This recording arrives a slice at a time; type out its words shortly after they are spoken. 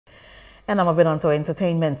And I'm moving on to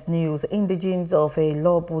entertainment news. Indigenes of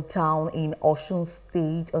Olobu town in Osun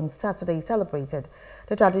State on Saturday celebrated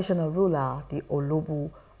the traditional ruler, the Olobu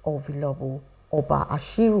of Ilobu, Oba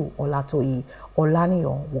Ashiru Olatoye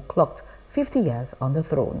Olaniyan, who clocked 50 years on the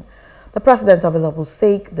throne. The president of Osun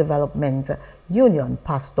State Development Union,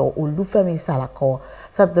 Pastor Olufemi Salako,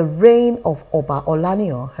 said the reign of Oba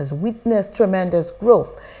Olaniyan has witnessed tremendous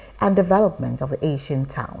growth and development of the ancient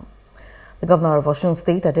town. The governor of Osun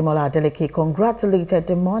State, Ademola Adeleke, congratulated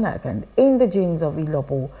the monarch and indigenes of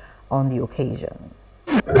Ilobu on the occasion.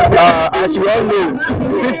 As you all know,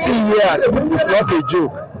 50 years is not a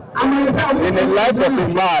joke. In the life of a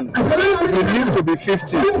man, you live to be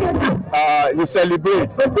 50, you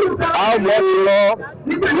celebrate. How much more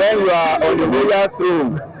when you are on the royal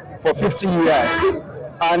throne for 50 years.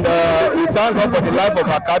 And we thank God for the life of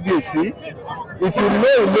Akabiyesi. If you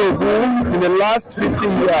know Olobu in the last 15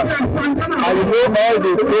 years, and you know all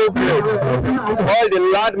the progress, all the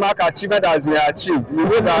landmark achievement that has been achieved, you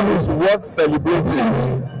know that it's worth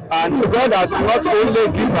celebrating. And God has not only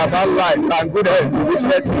given about life and good health to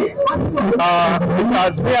witness it, it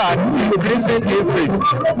has been an increasing increase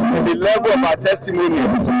in the level of our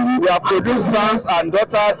testimonies. We have produced sons and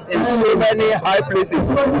daughters in so many high places,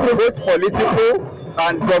 both political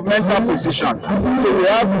and governmental positions. So we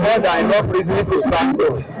have more than enough reasons to thank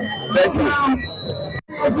God. Thank you.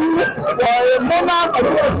 For a monarch to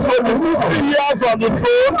be 50 years on the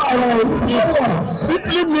throne, it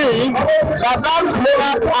simply means that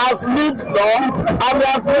monarch has lived long and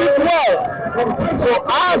has lived well. So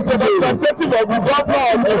as a representative of the governor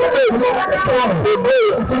of the state, the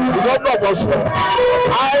governor of Osun,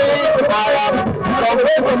 I am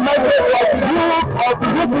conveying the message of the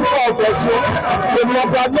people of Osun to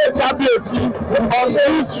congratulate Kabiyesi on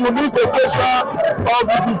this unique occasion of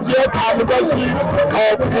the 50th anniversary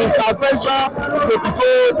of his ascension to the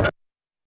throne.